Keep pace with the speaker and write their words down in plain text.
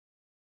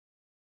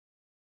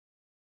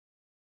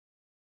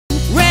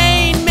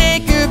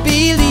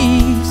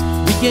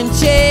can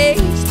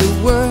change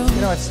the world.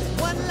 You know, it's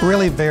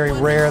really very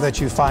rare that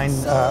you find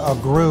a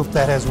group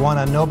that has won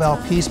a Nobel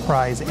Peace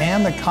Prize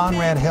and the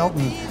Conrad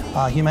Hilton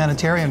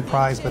Humanitarian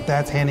Prize, but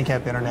that's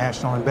Handicap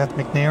International, and Beth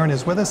MacNairn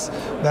is with us.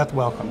 Beth,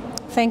 welcome.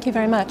 Thank you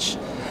very much.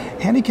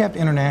 Handicap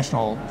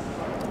International,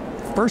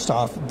 first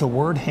off, the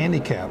word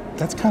handicap,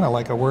 that's kind of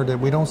like a word that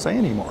we don't say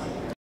anymore.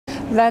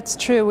 That's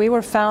true. We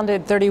were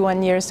founded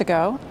 31 years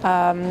ago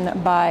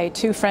by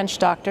two French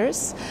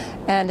doctors,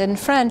 and in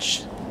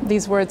French,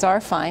 these words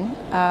are fine.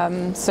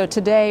 So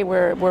today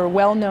we're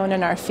well known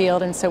in our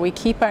field, and so we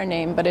keep our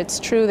name, but it's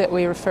true that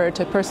we refer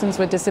to persons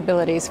with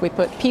disabilities. We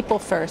put people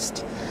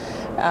first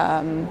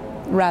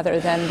rather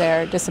than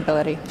their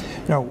disability.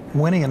 You know,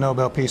 winning a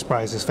Nobel Peace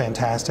Prize is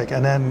fantastic,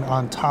 and then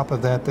on top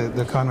of that,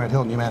 the Conrad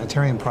Hilton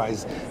Humanitarian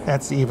Prize,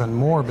 that's even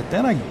more. But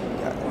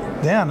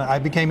then I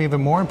became even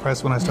more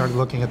impressed when I started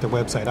looking at the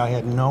website. I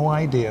had no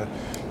idea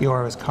you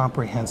are as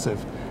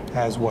comprehensive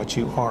as what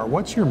you are.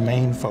 What's your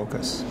main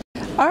focus?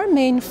 Our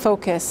main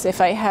focus, if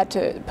I had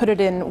to put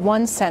it in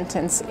one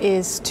sentence,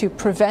 is to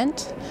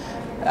prevent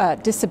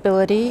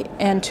disability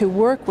and to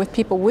work with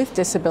people with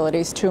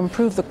disabilities to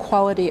improve the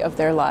quality of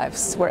their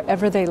lives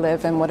wherever they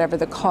live and whatever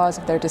the cause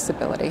of their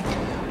disability.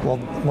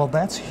 Well,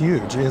 that's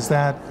huge. Is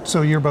that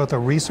so? You're both a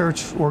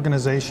research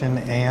organization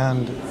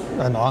and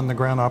an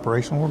on-the-ground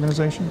operational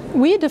organization?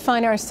 We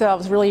define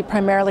ourselves really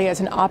primarily as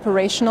an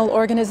operational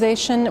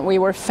organization. We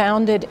were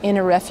founded in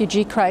a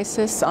refugee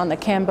crisis on the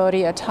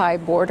Cambodia-Thai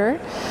border,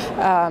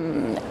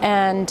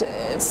 and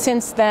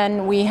since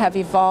then we have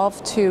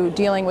evolved to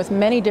dealing with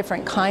many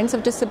different kinds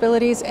of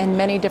disabilities and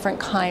many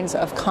different kinds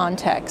of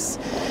contexts.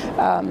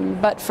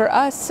 But for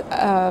us,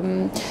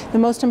 the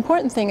most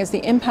important thing is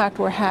the impact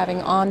we're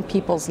having on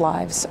people's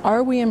lives.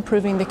 Are we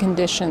improving the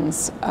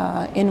conditions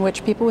in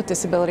which people with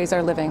disabilities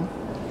are living?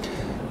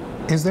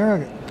 Is there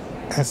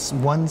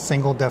one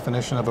single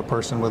definition of a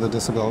person with a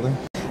disability?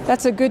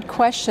 That's a good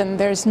question.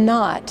 There's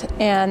not,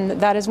 and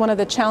that is one of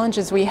the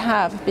challenges we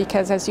have,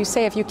 because as you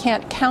say, if you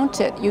can't count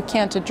it, you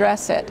can't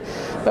address it.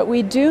 But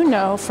we do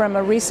know from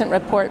a recent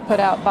report put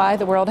out by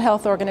the World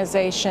Health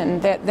Organization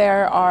that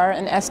there are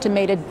an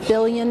estimated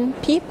billion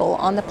people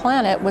on the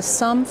planet with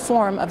some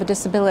form of a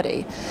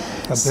disability.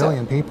 A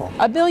billion people?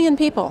 A billion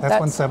people. That's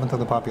 1/7 of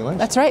the population.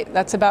 That's right.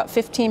 That's about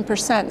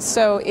 15%.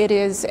 So it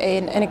is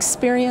an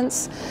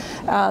experience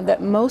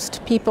that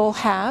most people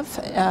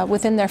have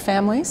within their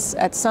families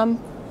at some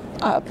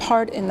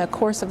part in the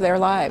course of their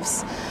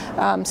lives.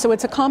 So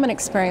it's a common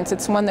experience.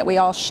 It's one that we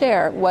all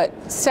share. What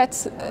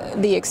sets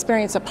the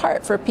experience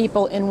apart for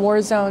people in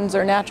war zones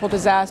or natural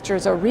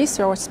disasters or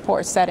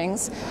resource-poor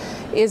settings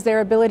is their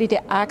ability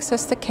to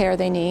access the care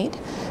they need,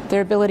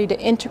 their ability to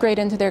integrate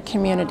into their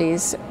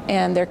communities,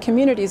 and their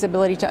community's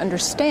ability to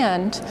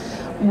understand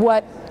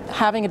what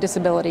having a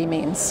disability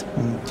means.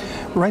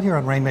 Right here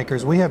on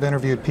Rainmakers, we have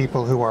interviewed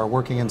people who are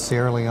working in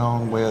Sierra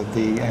Leone with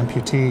the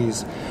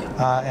amputees,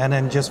 and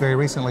then just very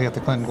recently at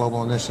the Clinton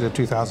Global Initiative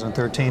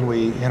 2013,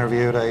 we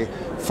interviewed a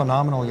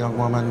phenomenal young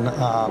woman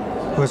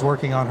who is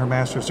working on her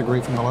master's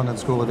degree from the London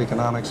School of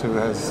Economics, who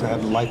has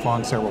had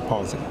lifelong cerebral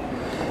palsy.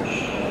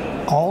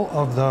 All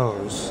of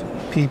those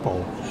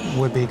people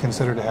would be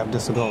considered to have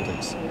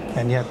disabilities,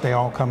 and yet they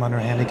all come under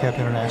Handicap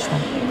International?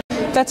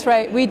 That's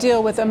right. We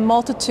deal with a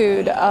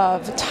multitude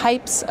of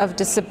types of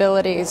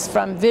disabilities,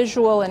 from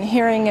visual and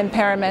hearing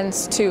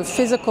impairments to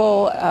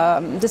physical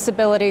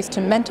disabilities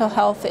to mental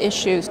health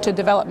issues to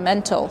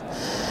developmental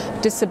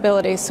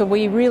disabilities. So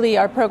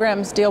our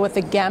programs deal with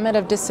the gamut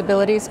of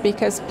disabilities,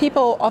 because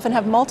people often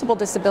have multiple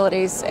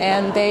disabilities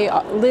and they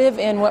live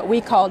in what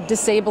we call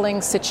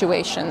disabling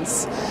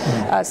situations,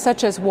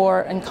 such as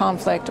war and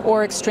conflict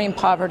or extreme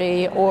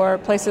poverty or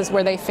places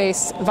where they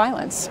face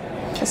violence,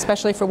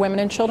 especially for women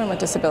and children with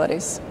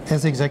disabilities.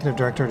 As the executive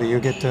director, do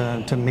you get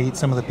to meet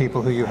some of the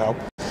people who you help?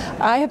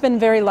 I have been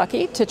very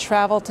lucky to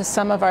travel to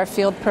some of our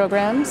field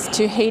programs,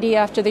 to Haiti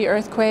after the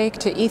earthquake,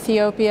 to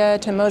Ethiopia,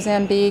 to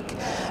Mozambique,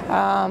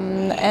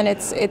 and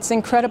it's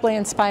incredibly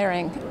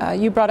inspiring.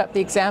 You brought up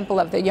the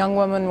example of the young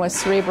woman with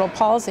cerebral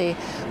palsy.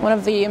 One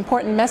of the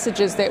important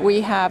messages that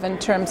we have in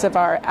terms of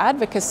our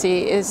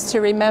advocacy is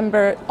to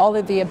remember all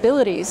of the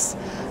abilities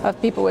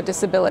of people with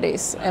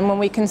disabilities. And when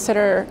we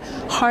consider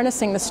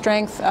harnessing the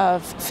strength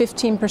of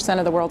 15%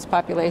 of the world's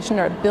population,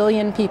 or 1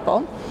 billion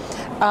people,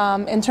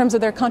 in terms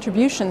of their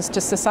contributions to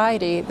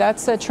society,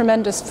 that's a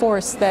tremendous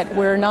force that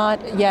we're not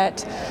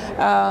yet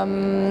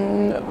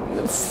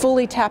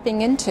fully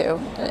tapping into.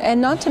 And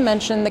not to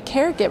mention the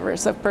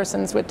caregivers of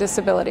persons with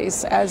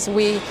disabilities. As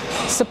we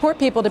support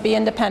people to be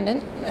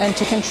independent and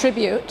to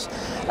contribute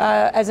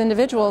as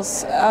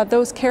individuals,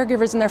 those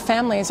caregivers and their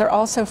families are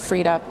also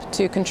freed up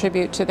to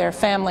contribute to their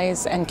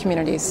families and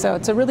communities. So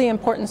it's a really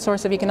important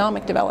source of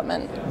economic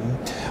development.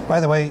 By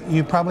the way,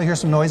 you probably hear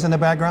some noise in the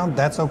background.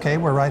 That's okay.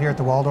 We're right here at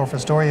the Waldorf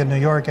Astoria in New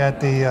York at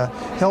the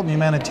Hilton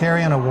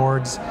Humanitarian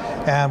Awards,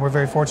 and we're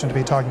very fortunate to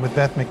be talking with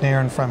Beth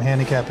MacNairn from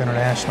Handicap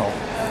International.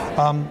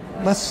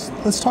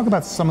 Let's talk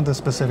about some of the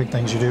specific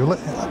things you do.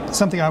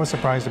 Something I was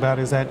surprised about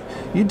is that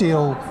you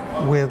deal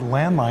with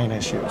landmine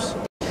issues.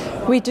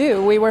 We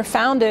do. We were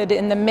founded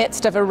in the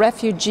midst of a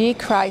refugee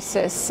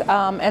crisis,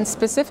 and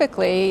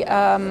specifically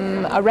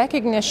a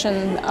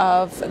recognition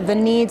of the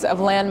needs of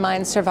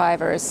landmine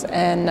survivors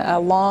and a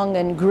long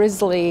and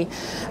grisly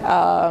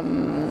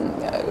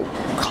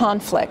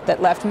conflict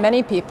that left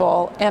many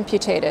people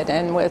amputated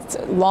and with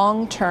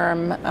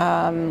long-term,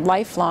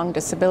 lifelong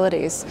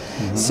disabilities.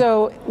 Mm-hmm.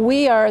 So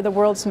we are the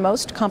world's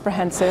most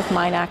comprehensive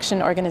mine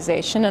action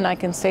organization, and I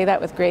can say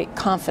that with great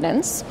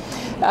confidence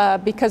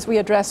because we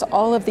address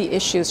all of the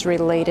issues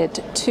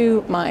related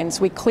to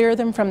mines. We clear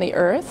them from the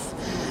earth,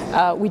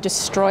 we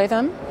destroy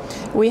them,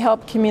 we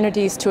help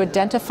communities to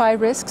identify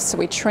risks, so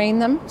we train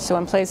them. So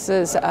in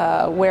places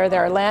where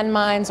there are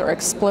landmines or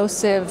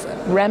explosive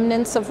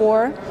remnants of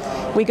war,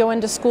 we go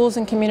into schools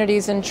and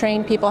communities and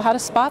train people how to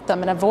spot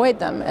them and avoid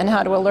them and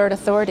how to alert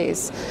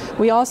authorities.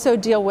 We also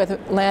deal with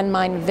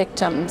landmine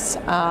victims.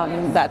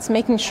 That's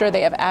making sure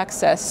they have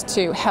access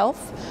to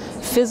health,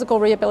 physical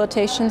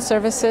rehabilitation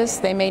services.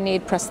 They may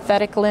need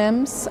prosthetic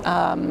limbs,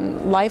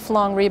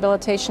 lifelong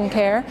rehabilitation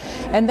care,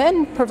 and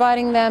then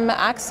providing them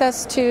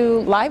access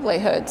to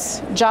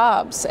livelihoods,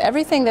 jobs,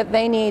 everything that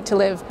they need to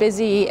live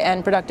busy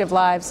and productive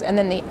lives, and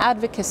then the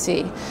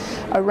advocacy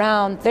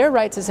around their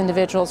rights as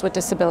individuals with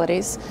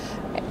disabilities.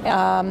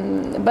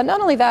 But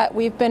not only that,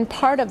 we've been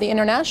part of the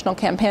international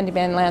campaign to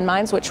ban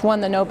landmines, which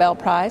won the Nobel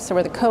Prize, so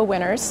we're the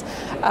co-winners,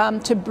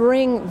 to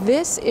bring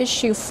this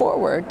issue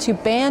forward, to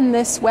ban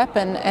this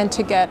weapon and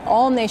to get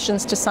all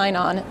nations to sign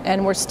on.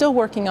 And we're still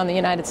working on the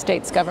United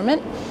States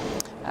government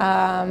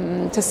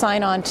to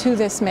sign on to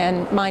this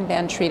mine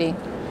ban treaty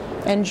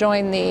and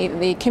join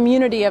the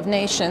community of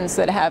nations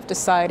that have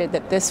decided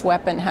that this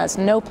weapon has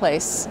no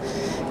place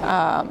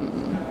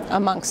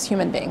amongst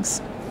human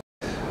beings.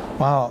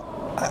 Wow.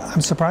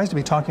 I'm surprised to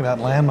be talking about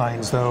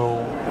landmines,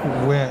 though.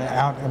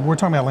 We're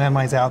talking about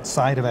landmines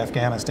outside of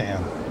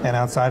Afghanistan and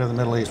outside of the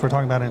Middle East. We're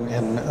talking about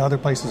in other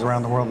places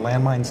around the world,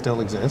 landmines still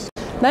exist.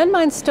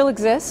 Landmines still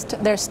exist.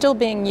 They're still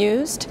being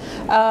used,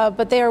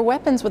 but they are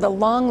weapons with a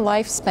long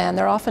lifespan.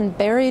 They're often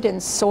buried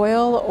in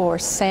soil or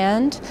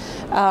sand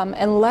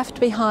and left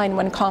behind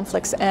when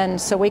conflicts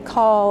end. So we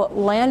call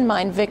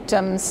landmine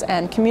victims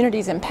and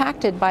communities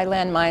impacted by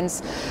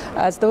landmines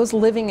as those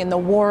living in the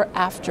war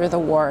after the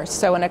war.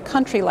 So in a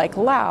country like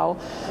Laos,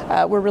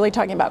 we're really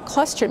talking about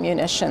cluster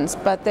munitions,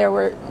 but there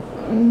were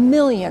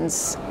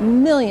millions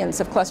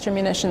of cluster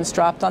munitions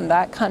dropped on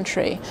that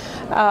country.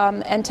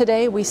 And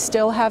today we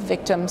still have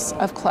victims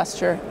of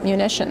cluster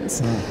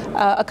munitions.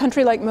 A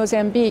country like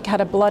Mozambique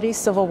had a bloody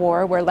civil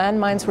war where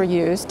landmines were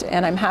used,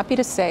 and I'm happy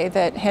to say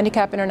that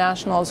Handicap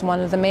International is one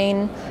of the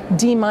main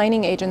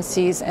demining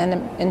agencies, and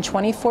in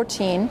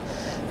 2014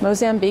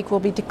 Mozambique will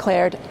be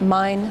declared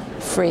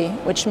mine-free,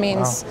 which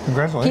means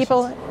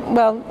people,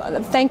 well,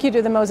 thank you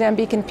to the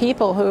Mozambican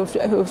people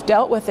who've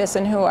dealt with this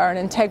and who are an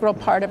integral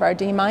part of our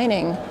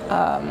demining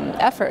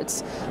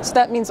efforts. So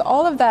that means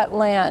all of that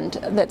land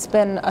that's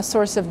been a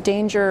source of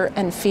danger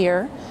and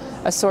fear,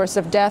 a source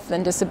of death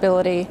and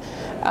disability,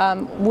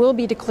 will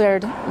be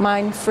declared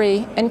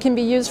mine-free and can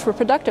be used for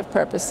productive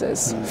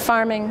purposes,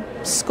 farming,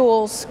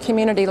 schools,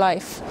 community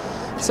life.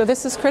 So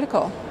this is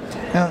critical.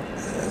 Now,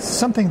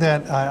 something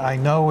that I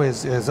know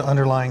is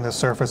underlying the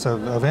surface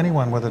of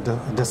anyone with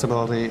a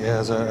disability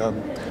is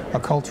a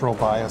cultural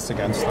bias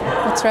against them.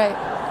 That's right.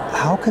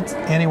 How could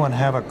anyone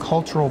have a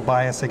cultural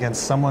bias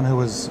against someone who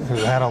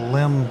had a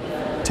limb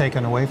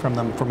taken away from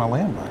them from a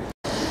landmine?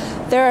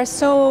 There are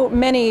so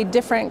many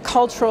different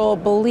cultural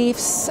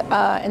beliefs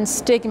and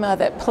stigma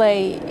that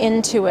play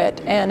into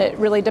it, and it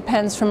really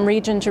depends from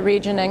region to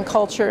region and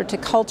culture to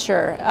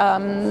culture.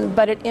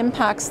 But it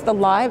impacts the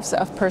lives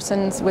of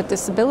persons with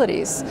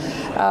disabilities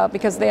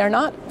because they are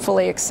not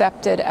fully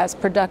accepted as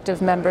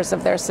productive members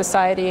of their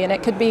society. And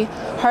it could be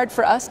hard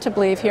for us to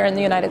believe here in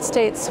the United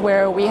States,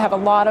 where we have a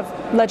lot of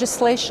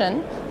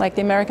legislation, like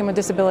the American with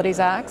Disabilities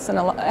Act, and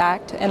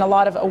a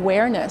lot of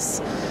awareness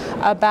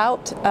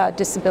about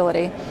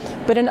disability.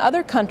 But in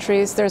other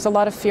countries, there's a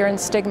lot of fear and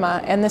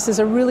stigma, and this is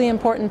a really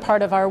important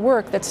part of our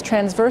work that's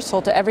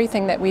transversal to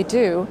everything that we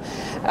do,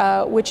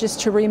 which is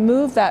to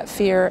remove that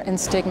fear and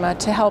stigma,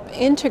 to help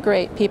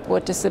integrate people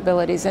with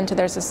disabilities into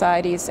their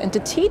societies, and to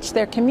teach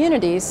their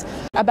communities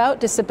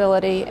about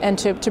disability, and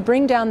to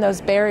bring down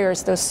those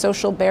barriers, those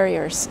social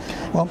barriers.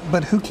 Well,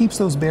 but who keeps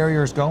those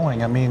barriers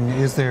going? I mean,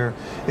 is there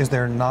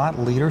not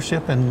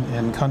leadership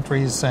in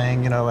countries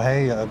saying, you know,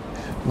 hey,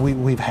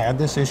 we've had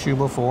this issue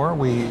before.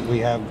 We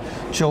have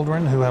children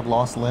who have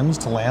lost limbs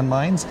to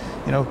landmines.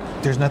 You know,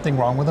 there's nothing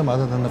wrong with them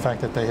other than the fact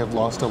that they have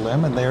lost a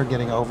limb and they're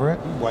getting over it.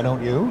 Why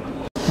don't you?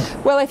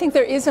 Well, I think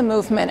there is a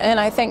movement, and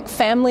I think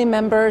family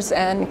members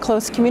and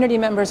close community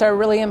members are a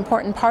really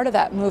important part of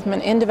that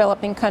movement in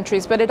developing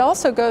countries, but it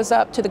also goes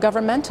up to the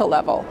governmental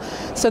level.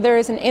 So there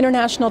is an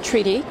international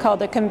treaty called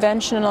the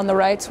Convention on the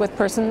Rights for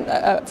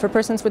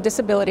Persons with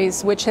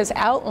Disabilities, which has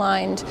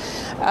outlined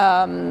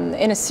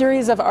in a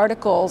series of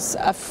articles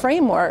a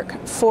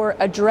framework for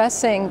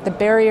addressing the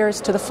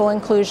barriers to the full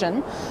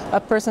inclusion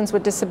of persons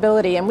with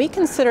disability. And we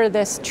consider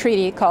this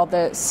treaty, called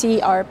the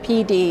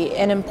CRPD,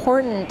 an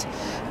important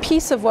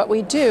piece course of what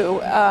we do,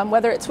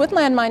 whether it's with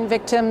landmine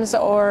victims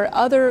or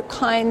other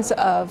kinds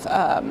of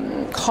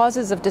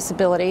causes of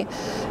disability,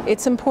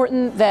 it's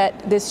important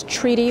that this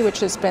treaty, which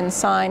has been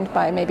signed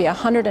by maybe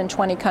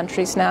 120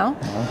 countries now,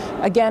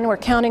 again, we're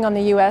counting on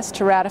the U.S.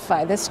 to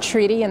ratify this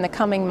treaty in the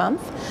coming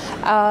month.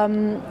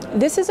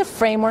 This is a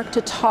framework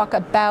to talk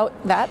about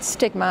that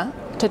stigma,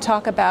 to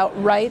talk about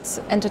rights,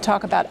 and to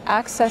talk about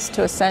access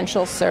to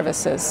essential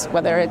services,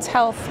 whether it's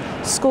health,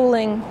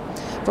 schooling,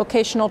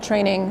 vocational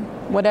training,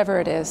 whatever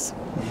it is.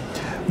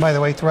 By the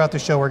way, throughout the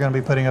show, we're going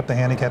to be putting up the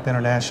Handicap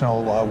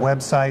International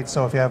website.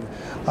 So if you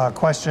have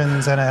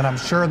questions, and I'm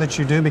sure that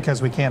you do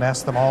because we can't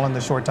ask them all in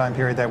the short time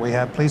period that we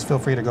have, please feel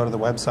free to go to the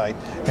website,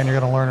 and you're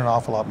going to learn an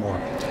awful lot more.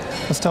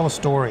 Let's tell a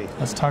story.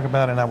 Let's talk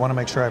about it, and I want to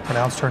make sure I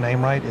pronounced her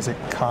name right. Is it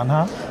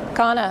Kanha?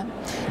 Kana.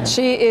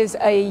 She was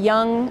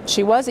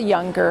a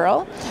young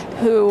girl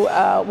who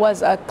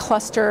was a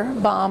cluster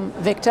bomb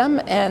victim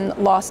and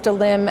lost a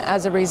limb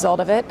as a result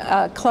of it.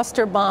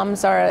 Cluster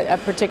bombs are a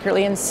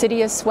particularly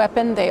insidious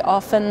weapon. They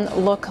often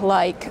look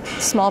like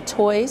small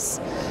toys,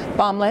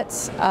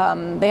 bomblets.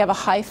 They have a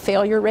high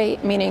failure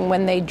rate, meaning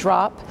when they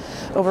drop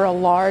over a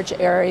large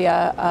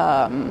area,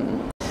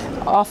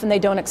 often they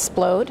don't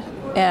explode,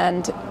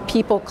 and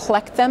people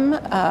collect them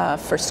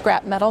for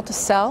scrap metal to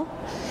sell.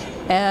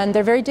 And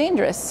they're very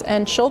dangerous,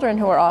 and children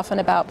who are often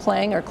about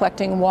playing or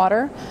collecting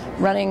water,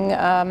 running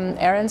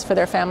errands for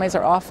their families,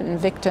 are often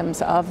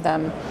victims of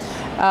them.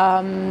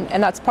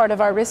 And that's part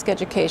of our risk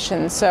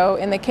education. So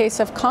in the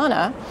case of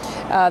Kana,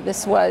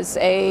 this was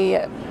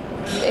a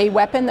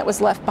weapon that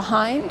was left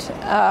behind,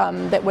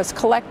 that was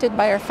collected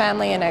by her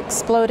family and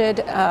exploded.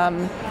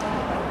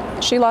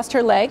 She lost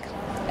her leg,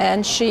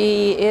 and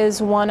she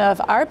is one of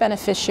our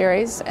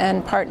beneficiaries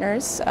and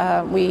partners.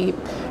 We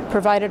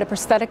provided a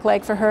prosthetic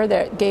leg for her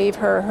that gave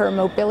her her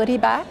mobility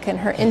back and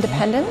her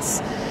independence.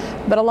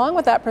 But along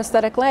with that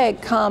prosthetic leg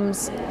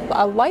comes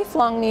a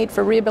lifelong need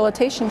for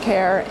rehabilitation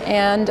care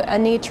and a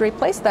need to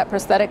replace that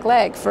prosthetic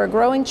leg. For a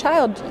growing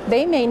child,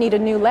 they may need a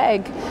new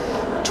leg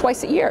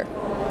twice a year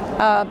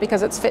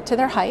because it's fit to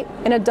their height.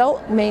 An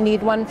adult may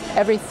need one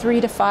every 3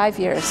 to 5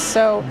 years.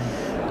 So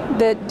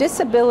the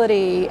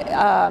disability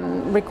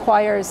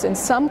requires, in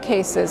some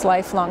cases,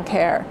 lifelong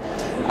care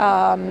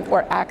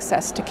or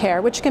access to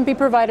care, which can be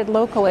provided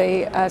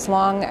locally as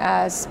long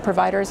as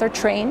providers are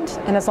trained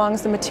and as long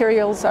as the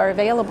materials are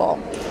available.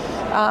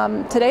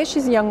 Today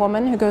she's a young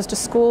woman who goes to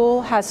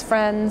school, has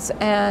friends,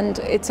 and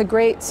it's a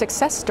great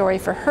success story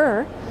for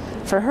her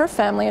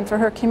family, and for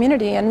her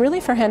community, and really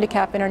for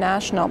Handicap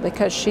International,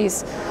 because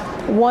she's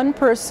one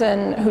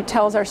person who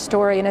tells our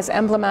story and is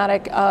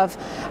emblematic of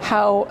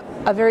how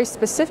a very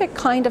specific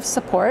kind of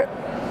support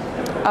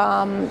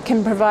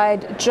can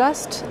provide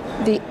just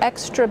the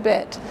extra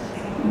bit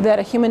that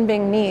a human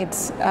being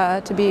needs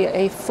to be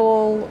a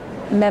full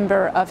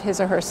member of his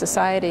or her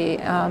society,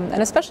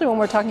 and especially when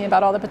we're talking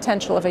about all the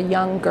potential of a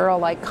young girl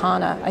like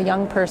Kana, a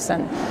young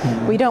person.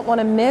 We don't want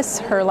to miss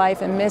her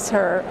life and miss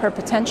her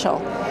potential.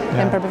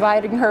 And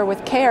providing her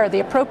with care, the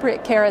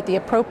appropriate care at the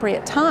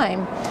appropriate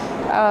time,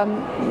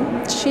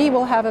 she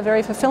will have a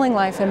very fulfilling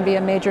life and be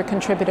a major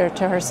contributor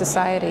to her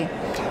society.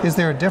 Is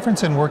there a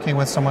difference in working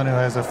with someone who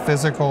has a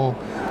physical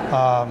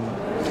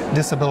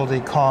disability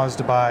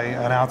caused by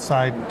an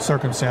outside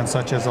circumstance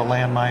such as a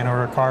landmine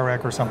or a car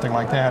wreck or something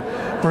like that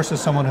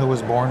versus someone who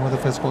was born with a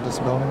physical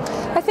disability?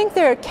 I think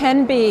there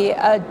can be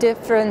a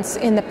difference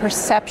in the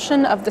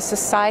perception of the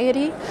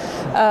society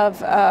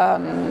of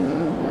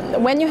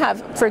when you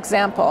have, for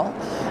example,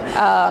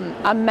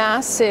 a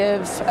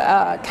massive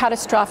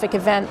catastrophic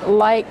event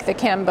like the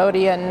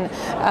Cambodian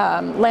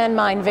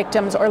landmine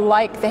victims, or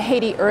like the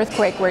Haiti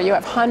earthquake, where you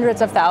have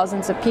hundreds of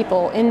thousands of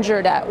people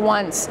injured at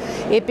once.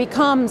 It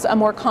becomes a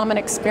more common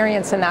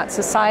experience in that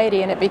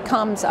society, and it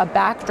becomes a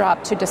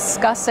backdrop to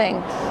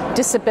discussing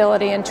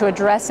disability and to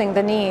addressing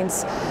the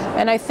needs.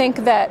 And I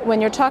think that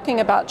when you're talking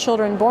about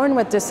children born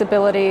with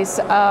disabilities,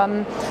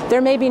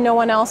 there may be no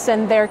one else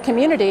in their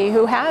community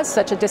who has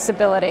such a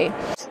disability.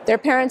 Their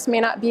parents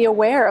may not be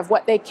aware of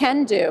what they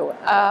can do.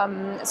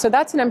 So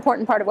that's an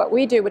important part of what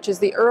we do, which is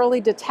the early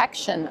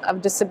detection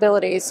of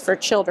disabilities for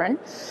children,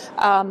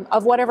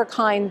 of whatever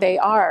kind they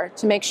are,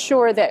 to make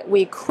sure that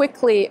we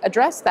quickly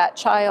address that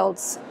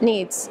child's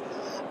needs.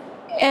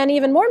 And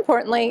even more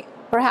importantly,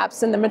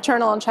 perhaps in the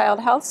maternal and child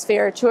health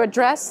sphere, to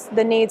address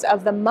the needs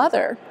of the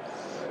mother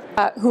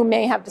who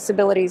may have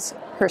disabilities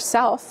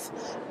herself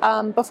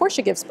before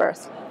she gives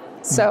birth.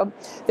 So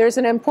there's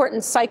an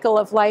important cycle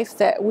of life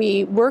that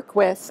we work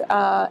with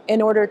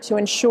in order to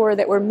ensure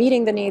that we're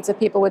meeting the needs of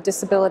people with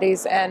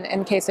disabilities, and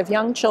in case of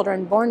young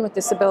children born with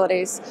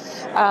disabilities,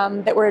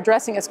 that we're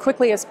addressing as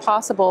quickly as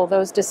possible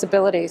those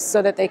disabilities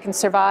so that they can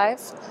survive,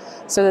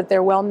 so that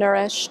they're well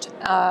nourished,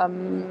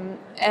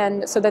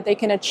 and so that they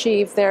can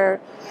achieve their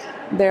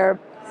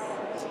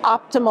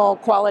optimal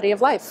quality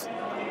of life.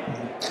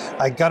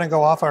 I got to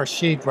go off our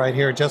sheet right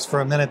here just for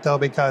a minute, though,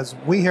 because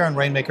we here on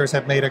Rainmakers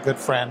have made a good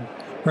friend.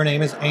 Her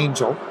name is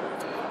Angel.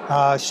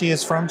 She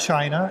is from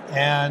China,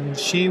 and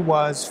she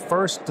was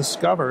first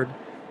discovered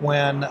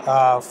when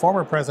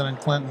former President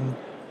Clinton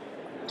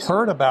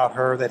heard about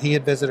her that he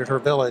had visited her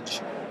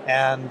village,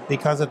 and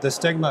because of the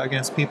stigma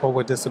against people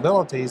with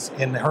disabilities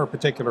in her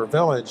particular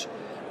village,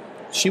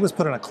 she was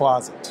put in a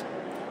closet.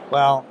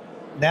 Well,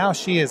 now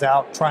she is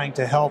out trying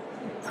to help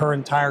her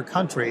entire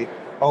country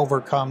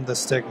overcome the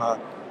stigma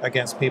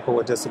against people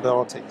with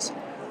disabilities.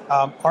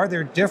 Are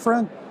there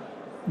different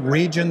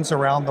regions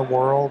around the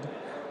world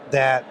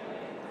that,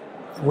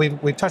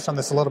 we've touched on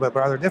this a little bit,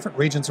 but are there different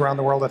regions around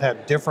the world that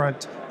have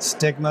different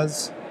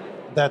stigmas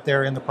that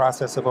they're in the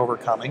process of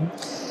overcoming?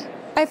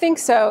 I think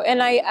so,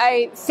 and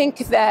I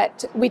think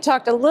that we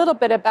talked a little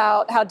bit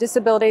about how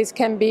disabilities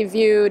can be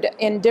viewed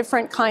in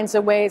different kinds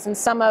of ways, and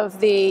some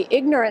of the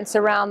ignorance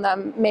around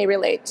them may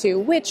relate to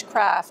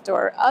witchcraft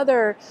or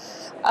other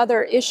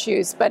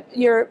issues. But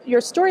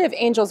your story of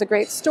Angel is a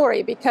great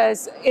story,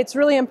 because it's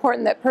really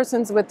important that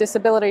persons with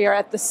disability are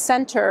at the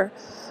center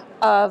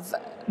of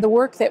the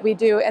work that we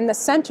do and the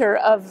center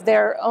of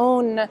their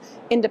own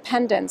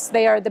independence.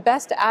 They are the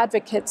best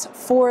advocates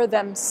for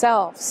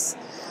themselves.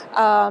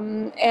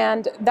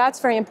 And that's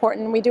very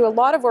important. We do a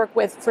lot of work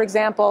with, for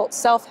example,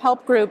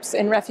 self-help groups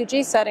in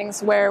refugee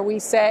settings, where we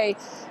say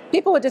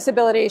people with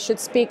disabilities should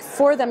speak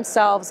for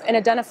themselves and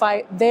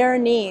identify their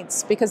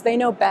needs, because they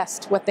know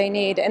best what they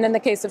need. And in the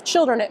case of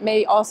children, it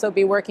may also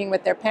be working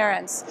with their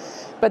parents.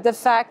 But the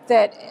fact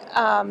that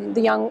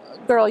the young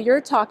girl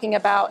you're talking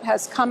about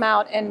has come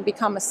out and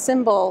become a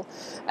symbol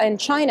in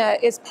China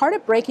is part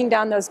of breaking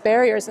down those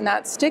barriers and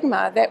that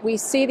stigma, that we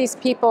see these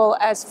people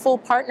as full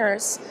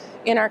partners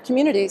in our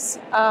communities.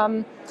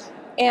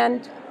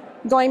 And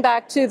going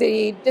back to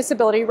the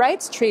Disability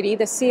Rights Treaty,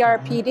 the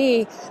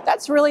CRPD,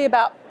 that's really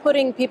about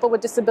putting people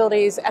with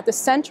disabilities at the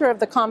center of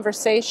the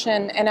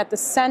conversation and at the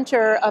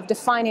center of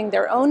defining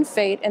their own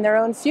fate and their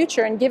own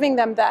future, and giving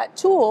them that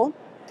tool,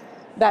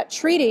 that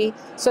treaty,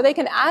 so they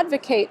can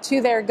advocate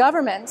to their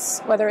governments,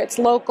 whether it's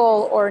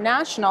local or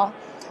national,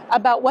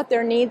 about what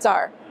their needs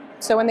are.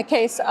 So in the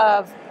case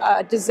of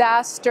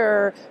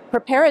disaster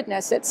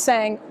preparedness, it's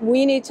saying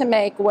we need to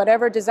make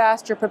whatever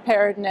disaster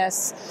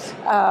preparedness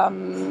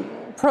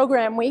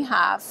program we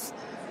have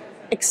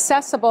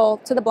accessible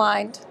to the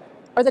blind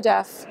or the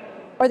deaf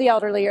or the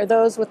elderly or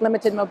those with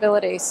limited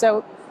mobility.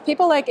 So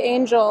people like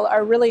Angel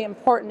are really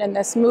important in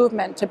this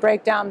movement to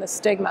break down the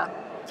stigma.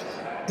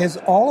 Is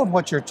all of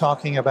what you're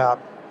talking about,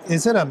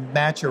 is it a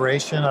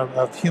maturation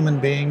of human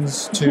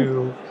beings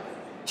to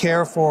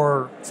care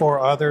for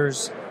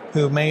others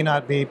who may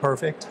not be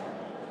perfect?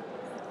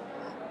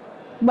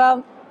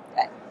 Well,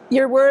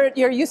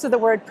 your use of the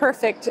word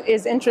perfect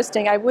is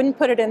interesting. I wouldn't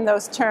put it in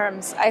those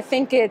terms. I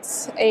think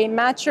it's a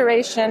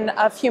maturation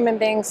of human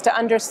beings to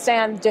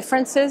understand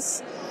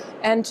differences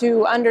and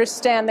to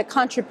understand the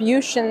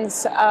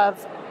contributions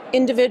of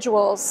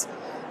individuals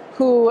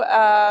who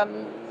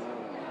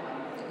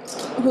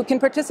can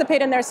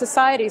participate in their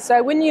society. So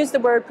I wouldn't use the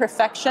word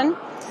perfection.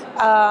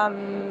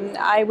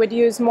 I would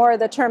use more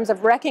the terms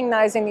of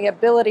recognizing the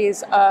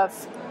abilities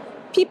of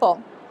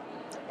people.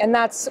 And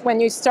that's when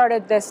you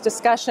started this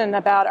discussion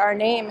about our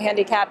name,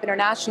 Handicap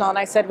International, and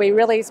I said we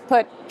really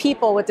put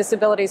people with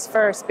disabilities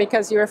first,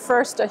 because you're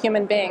first a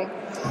human being,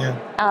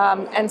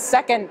 and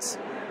second,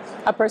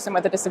 a person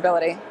with a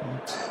disability.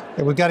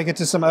 Yeah, we've got to get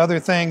to some other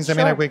things. I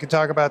mean, we could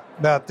talk about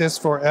this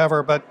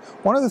forever, but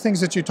one of the things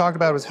that you talked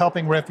about was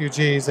helping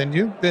refugees, and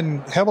you've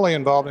been heavily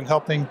involved in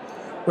helping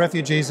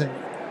refugees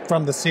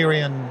from the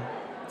Syrian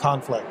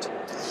conflict.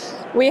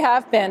 We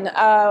have been.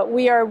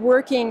 We are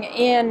working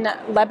in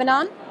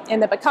Lebanon, in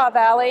the Bekaa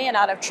Valley, and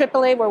out of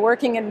Tripoli. We're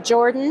working in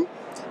Jordan.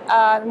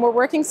 And we're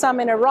working some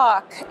in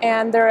Iraq,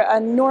 and there are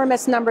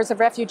enormous numbers of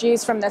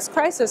refugees from this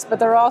crisis, but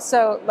there are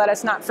also, let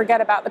us not forget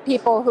about the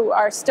people who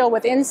are still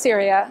within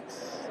Syria.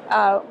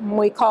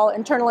 We call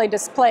internally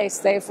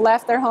displaced. They've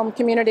left their home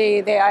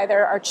community. They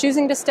either are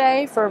choosing to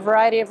stay for a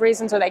variety of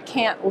reasons, or they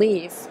can't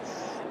leave.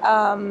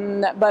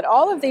 But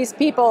all of these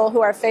people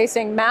who are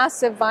facing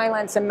massive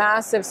violence and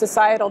massive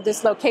societal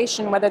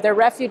dislocation, whether they're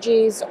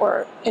refugees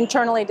or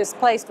internally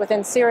displaced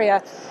within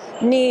Syria,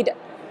 need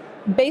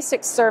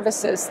basic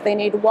services. They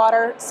need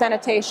water,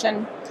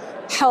 sanitation,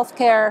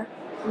 healthcare,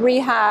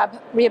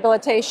 rehab,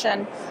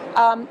 rehabilitation.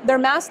 There are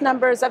mass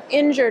numbers of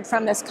injured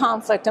from this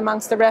conflict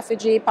amongst the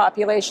refugee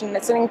population.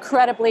 It's an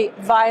incredibly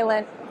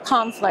violent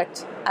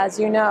conflict, as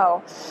you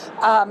know.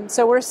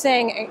 So we're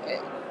seeing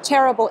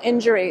terrible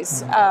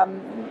injuries,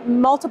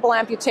 multiple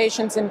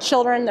amputations in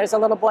children. There's a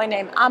little boy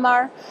named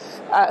Ammar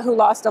who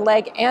lost a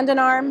leg and an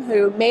arm,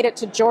 who made it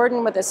to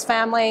Jordan with his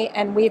family,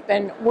 and we've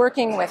been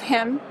working with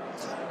him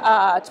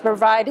to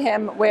provide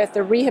him with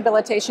the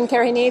rehabilitation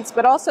care he needs,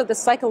 but also the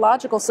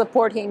psychological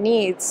support he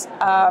needs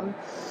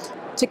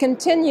to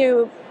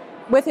continue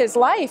with his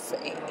life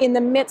in the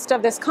midst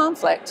of this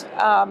conflict.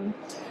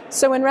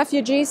 So in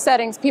refugee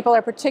settings, people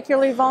are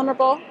particularly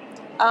vulnerable,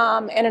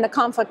 and in a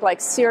conflict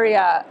like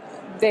Syria,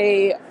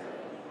 there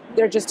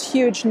are just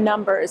huge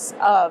numbers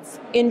of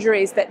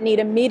injuries that need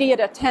immediate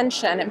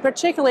attention, and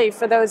particularly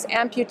for those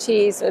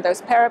amputees or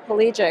those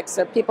paraplegics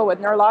or people with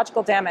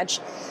neurological damage,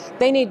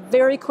 they need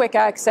very quick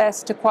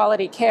access to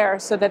quality care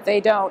so that they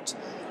don't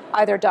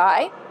either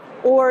die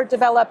or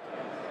develop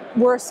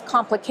worse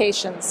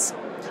complications.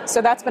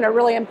 So that's been a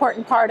really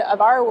important part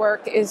of our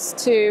work, is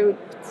to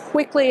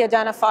quickly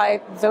identify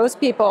those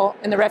people,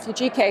 in the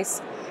refugee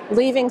case,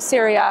 leaving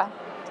Syria,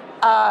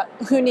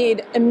 who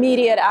need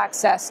immediate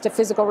access to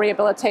physical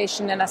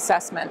rehabilitation and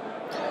assessment.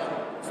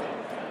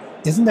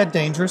 Isn't that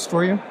dangerous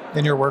for you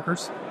and your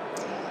workers?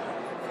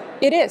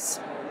 It is.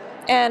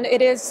 And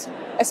it is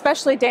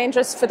especially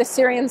dangerous for the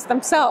Syrians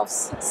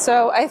themselves.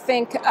 So I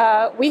think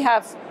we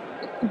have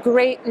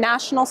great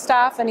national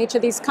staff in each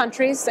of these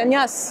countries. And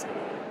yes,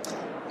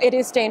 it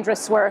is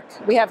dangerous work.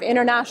 We have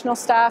international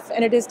staff,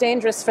 and it is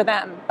dangerous for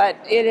them. But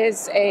it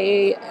is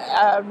a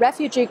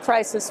refugee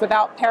crisis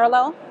without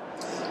parallel.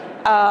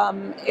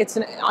 It's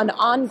an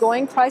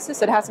ongoing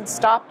crisis. It hasn't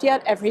stopped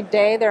yet. Every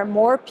day there are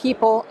more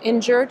people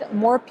injured,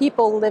 more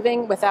people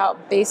living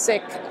without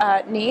basic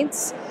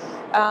needs.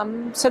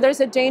 So there's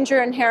a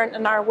danger inherent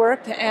in our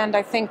work, and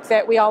I think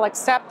that we all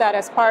accept that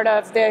as part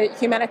of the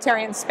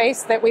humanitarian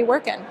space that we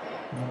work in.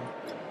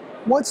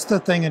 What's the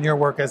thing in your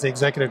work as the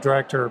executive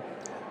director,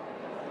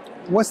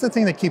 what's the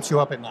thing that keeps you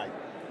up at night?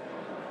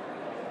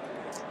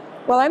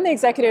 Well, I'm the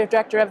executive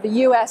director of the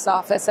U.S.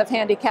 office of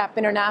Handicap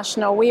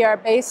International. We are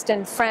based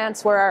in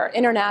France, where our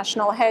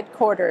international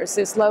headquarters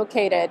is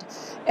located.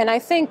 And I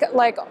think,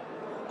 like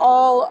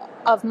all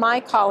of my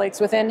colleagues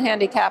within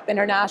Handicap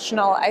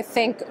International, I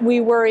think we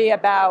worry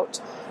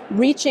about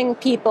reaching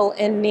people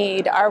in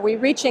need. Are we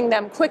reaching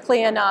them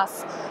quickly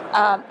enough?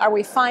 Are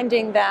we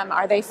finding them?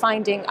 Are they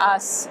finding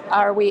us?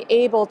 Are we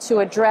able to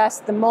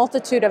address the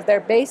multitude of their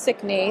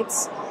basic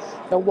needs,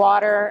 the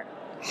water,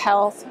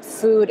 health,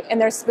 food,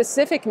 and their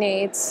specific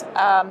needs,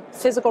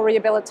 physical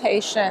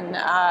rehabilitation,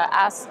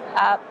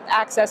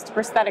 access to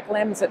prosthetic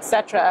limbs,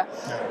 etc.,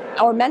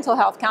 or mental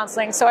health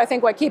counseling. So I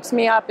think what keeps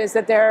me up is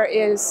that there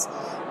is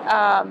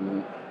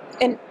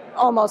an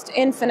almost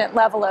infinite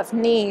level of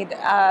need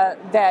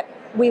that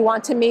we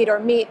want to meet, or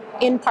meet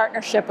in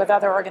partnership with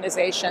other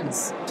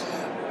organizations.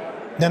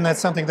 Then that's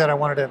something that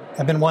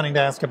I've been wanting to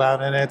ask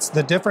about, and it's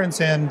the difference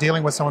in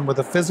dealing with someone with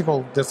a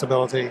physical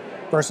disability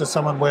versus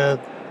someone with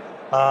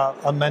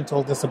a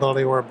mental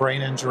disability or a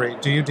brain injury.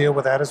 Do you deal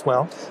with that as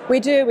well?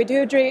 We do. We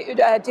do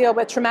deal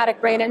with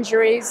traumatic brain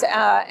injuries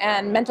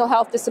and mental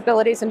health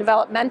disabilities and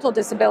developmental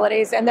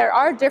disabilities. And there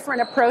are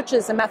different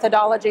approaches and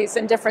methodologies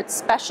and different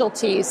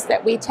specialties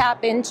that we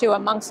tap into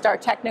amongst our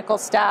technical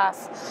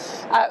staff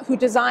who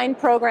design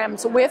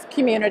programs with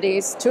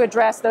communities to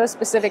address those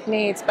specific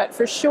needs. But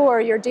for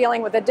sure, you're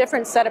dealing with a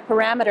different set of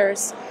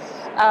parameters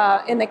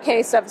in the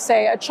case of,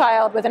 say, a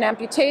child with an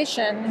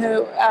amputation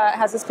who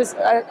has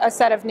a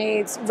set of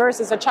needs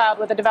versus a child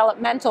with a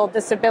developmental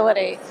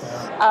disability.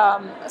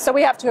 So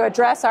we have to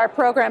address our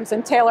programs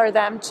and tailor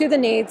them to the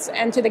needs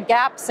and to the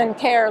gaps in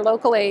care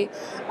locally,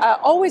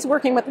 always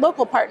working with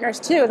local partners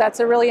too. That's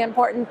a really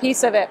important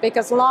piece of it,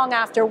 because long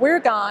after we're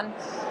gone,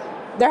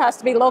 there has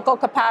to be local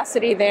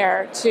capacity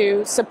there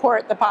to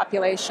support the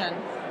population.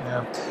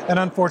 Yeah. And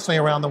unfortunately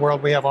around the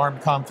world we have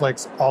armed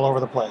conflicts all over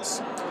the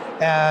place.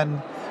 And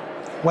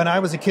when I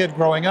was a kid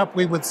growing up,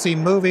 we would see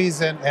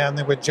movies and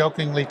they would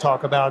jokingly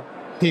talk about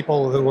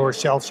people who were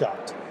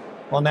shell-shocked.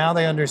 Well, now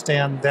they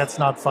understand that's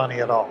not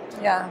funny at all.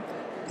 Yeah.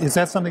 Is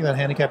that something that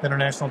Handicap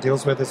International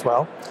deals with as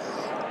well?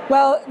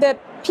 Well, the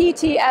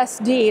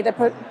PTSD,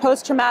 the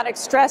post-traumatic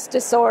stress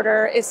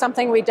disorder, is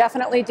something we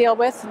definitely deal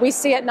with. We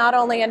see it not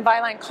only in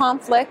violent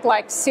conflict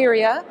like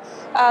Syria,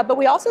 but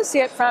we also see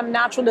it from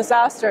natural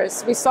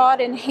disasters. We saw it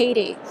in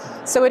Haiti.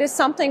 So it is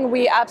something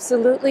we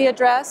absolutely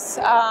address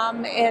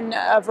in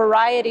a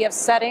variety of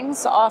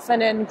settings,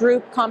 often in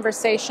group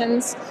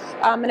conversations.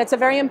 And it's a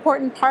very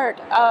important part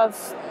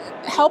of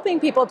helping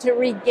people to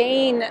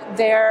regain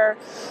their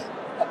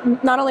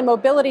not only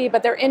mobility,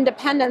 but their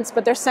independence,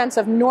 but their sense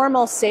of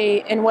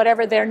normalcy in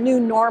whatever their new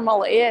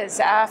normal is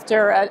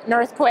after an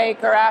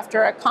earthquake or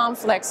after a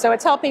conflict. So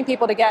it's helping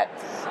people to get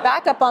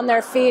back up on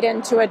their feet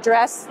and to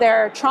address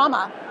their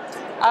trauma.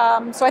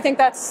 So I think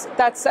that's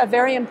a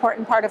very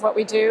important part of what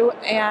we do,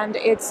 and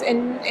it's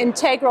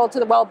integral to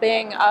the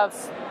well-being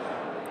of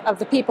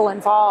the people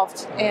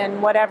involved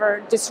in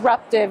whatever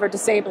disruptive or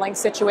disabling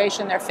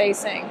situation they're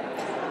facing.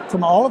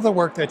 From all of the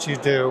work that you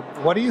do,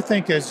 what do you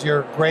think is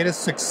your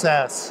greatest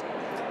success?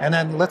 And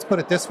then let's put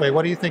it this way,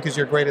 what do you think is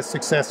your greatest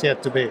success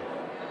yet to be?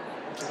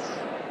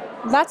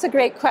 That's a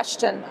great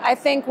question. I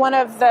think one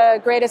of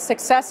the greatest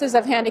successes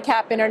of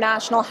Handicap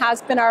International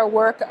has been our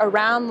work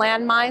around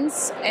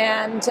landmines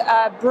and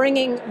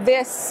bringing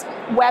this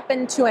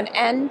weapon to an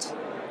end,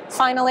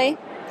 finally,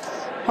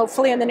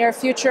 hopefully in the near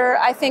future.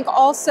 I think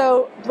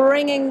also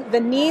bringing the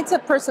needs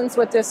of persons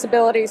with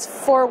disabilities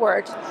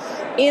forward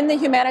in the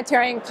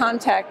humanitarian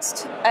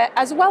context,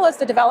 as well as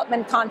the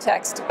development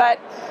context, but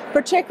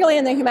particularly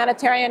in the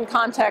humanitarian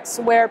context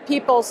where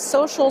people's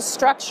social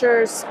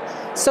structures,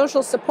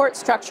 social support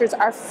structures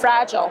are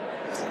fragile.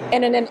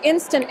 And in an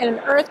instant, in an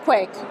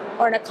earthquake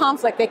or in a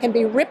conflict, they can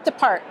be ripped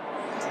apart.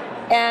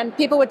 And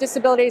people with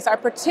disabilities are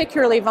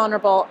particularly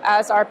vulnerable,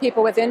 as are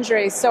people with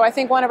injuries. So I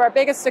think one of our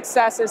biggest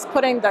successes is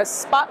putting the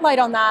spotlight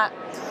on that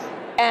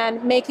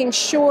and making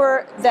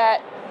sure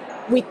that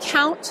we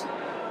count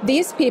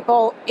these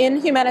people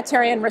in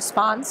humanitarian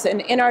response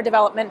and in our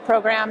development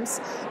programs,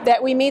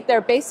 that we meet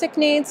their basic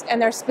needs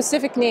and their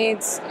specific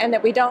needs, and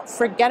that we don't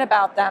forget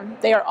about them.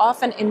 They are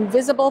often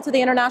invisible to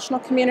the international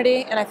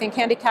community, and I think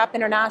Handicap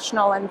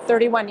International in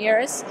 31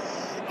 years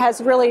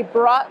has really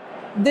brought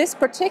this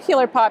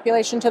particular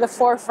population to the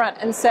forefront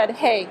and said,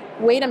 hey,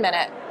 wait a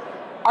minute,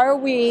 are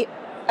we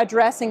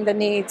addressing the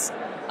needs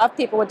of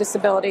people with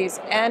disabilities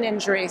and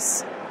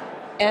injuries?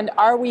 And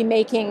are we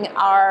making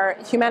our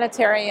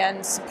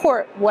humanitarian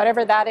support,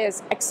 whatever that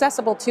is,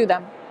 accessible to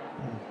them?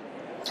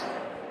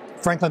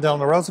 Franklin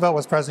Delano Roosevelt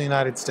was President of the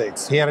United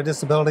States. He had a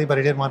disability, but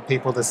he didn't want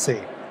people to see.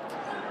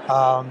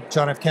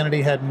 John F.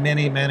 Kennedy had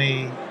many,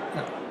 many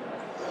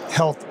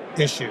health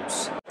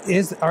issues.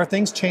 Are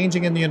things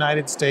changing in the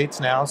United States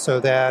now so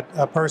that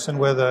a person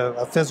with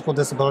a physical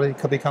disability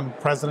could become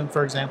president,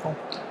 for example?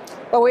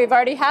 Well, we've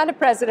already had a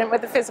president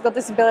with a physical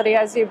disability,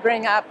 as you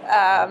bring up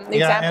the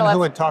example and who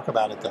would talk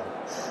about it, though?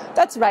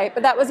 That's right,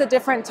 but that was a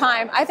different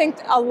time. I think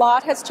a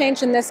lot has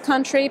changed in this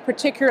country,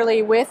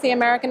 particularly with the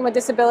American with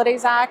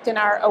Disabilities Act and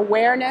our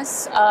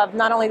awareness of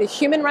not only the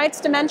human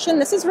rights dimension.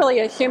 This is really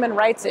a human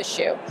rights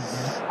issue.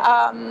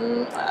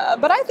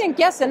 But I think,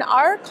 yes, in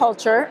our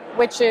culture,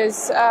 which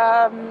is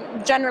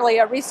generally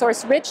a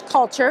resource-rich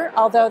culture,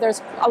 although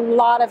there's a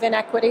lot of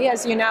inequity,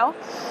 as you know,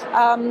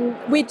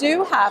 we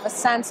do have a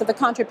sense of the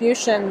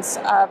contributions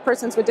of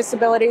persons with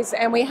disabilities,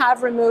 and we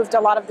have removed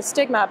a lot of the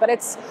stigma, but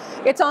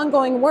it's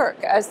ongoing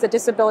work, as the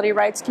disability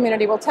rights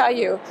community will tell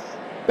you.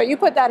 But you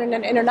put that in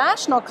an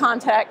international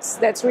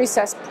context that's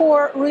resource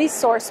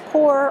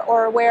poor,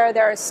 or where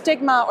there is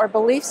stigma or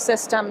belief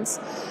systems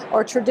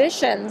or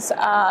traditions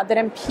that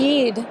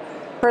impede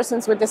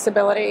persons with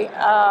disability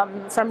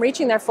from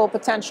reaching their full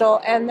potential,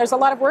 and there's a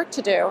lot of work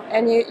to do.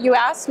 And you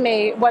asked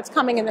me what's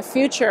coming in the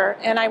future,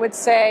 and I would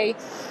say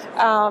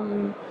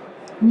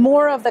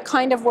more of the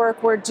kind of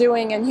work we're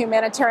doing in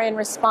humanitarian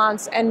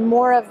response, and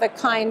more of the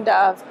kind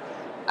of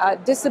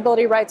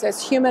disability rights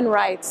as human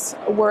rights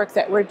work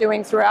that we're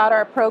doing throughout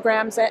our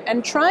programs,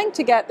 and trying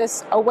to get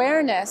this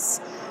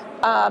awareness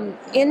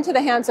into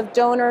the hands of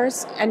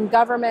donors and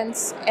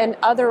governments and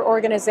other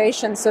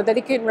organizations so that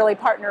they can really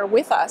partner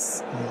with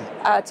us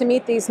to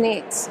meet these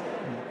needs.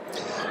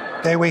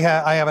 Okay,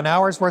 I have an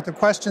hour's worth of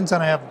questions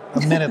and I have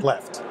a minute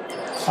left.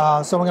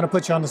 So I'm going to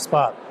put you on the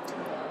spot.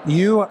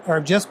 You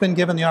have just been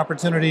given the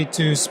opportunity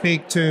to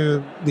speak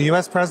to the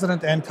U.S.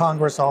 President and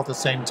Congress all at the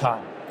same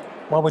time.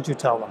 What would you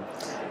tell them?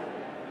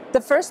 The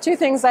first two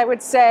things I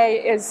would say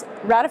is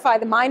ratify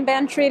the Mind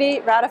Ban Treaty,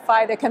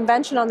 ratify the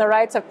Convention on the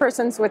Rights of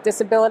Persons with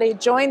Disability,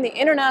 join the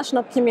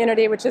international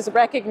community which has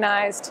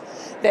recognized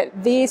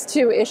that these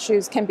two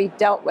issues can be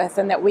dealt with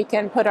and that we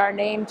can put our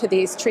name to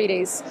these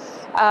treaties.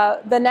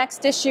 The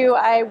next issue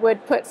I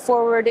would put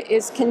forward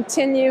is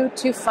continue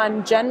to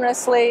fund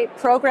generously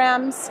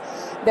programs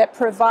that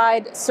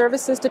provide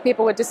services to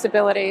people with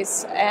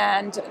disabilities.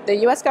 And the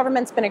U.S.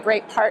 government's been a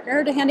great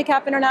partner to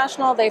Handicap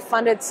International. They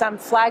funded some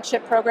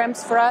flagship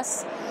programs for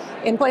us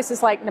in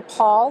places like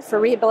Nepal for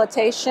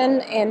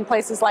rehabilitation, in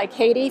places like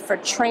Haiti for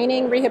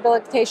training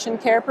rehabilitation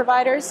care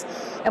providers.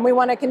 And we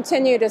want to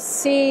continue to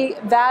see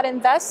that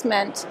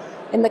investment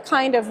in the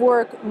kind of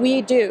work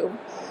we do,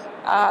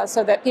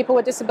 so that people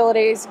with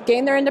disabilities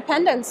gain their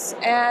independence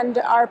and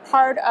are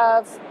part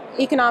of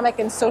economic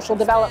and social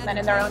development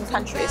in their own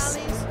countries.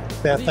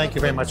 Beth, thank you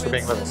very much for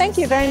being with us. Thank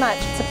you very much.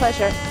 It's a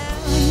pleasure.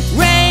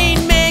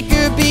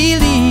 Rainmaker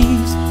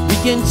believes we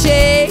can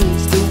change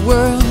the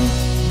world.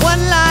 One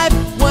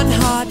life, one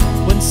heart,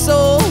 one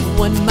soul,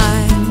 one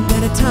mind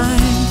at a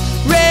time.